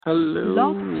Hello,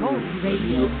 Blog Talk the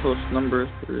new Radio. host numbers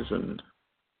provision.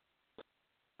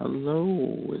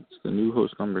 Hello, it's the new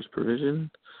host numbers provision.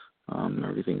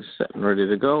 Everything's set and ready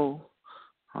to go.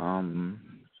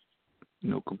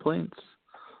 No complaints.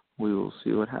 We will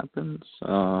see what happens.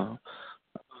 I'll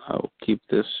keep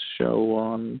this show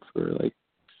on for like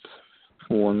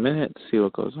 1 minute, see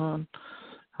what goes on.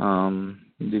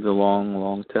 Do the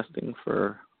long testing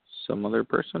for some other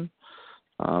person.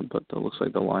 But it looks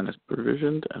like the line is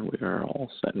provisioned, and we are all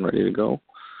set and ready to go.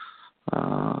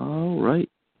 All right.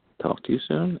 Talk to you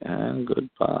soon, and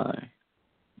goodbye.